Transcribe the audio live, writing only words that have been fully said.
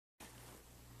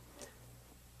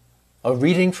A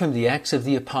reading from the Acts of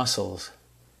the Apostles.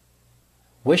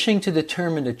 Wishing to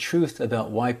determine the truth about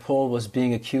why Paul was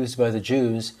being accused by the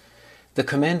Jews, the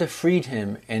commander freed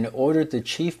him and ordered the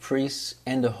chief priests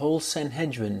and the whole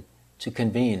Sanhedrin to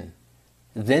convene.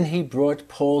 Then he brought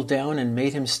Paul down and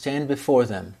made him stand before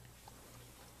them.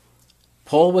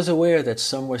 Paul was aware that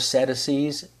some were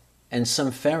Sadducees and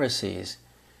some Pharisees,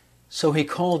 so he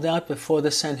called out before the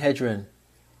Sanhedrin,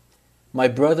 "My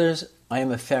brothers, I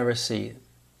am a Pharisee,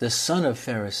 the son of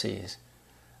Pharisees.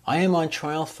 I am on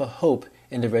trial for hope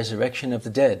in the resurrection of the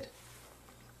dead."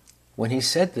 When he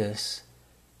said this,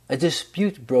 a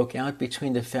dispute broke out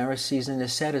between the Pharisees and the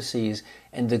Sadducees,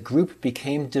 and the group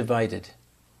became divided.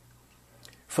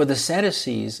 For the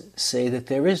Sadducees say that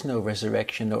there is no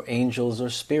resurrection or angels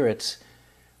or spirits,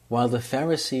 while the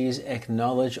Pharisees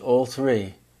acknowledge all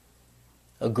three.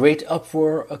 A great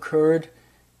uproar occurred,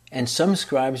 and some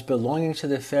scribes belonging to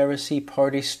the Pharisee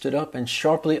party stood up and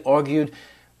sharply argued,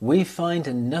 "We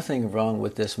find nothing wrong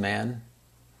with this man.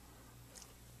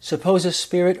 Suppose a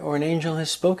spirit or an angel has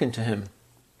spoken to him."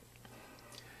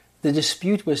 The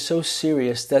dispute was so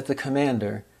serious that the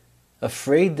commander,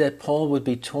 afraid that Paul would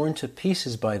be torn to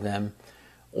pieces by them,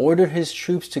 ordered his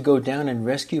troops to go down and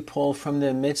rescue Paul from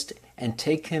their midst and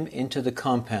take him into the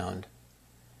compound.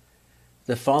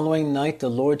 The following night the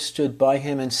Lord stood by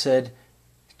him and said,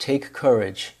 "Take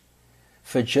courage,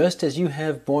 for just as you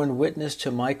have borne witness to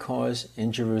my cause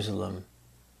in Jerusalem."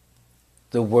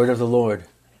 The word of the Lord.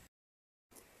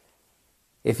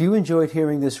 If you enjoyed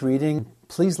hearing this reading,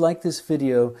 please like this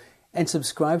video and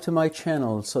subscribe to my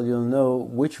channel so you'll know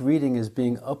which reading is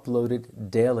being uploaded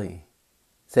daily.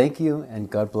 Thank you and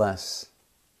God bless.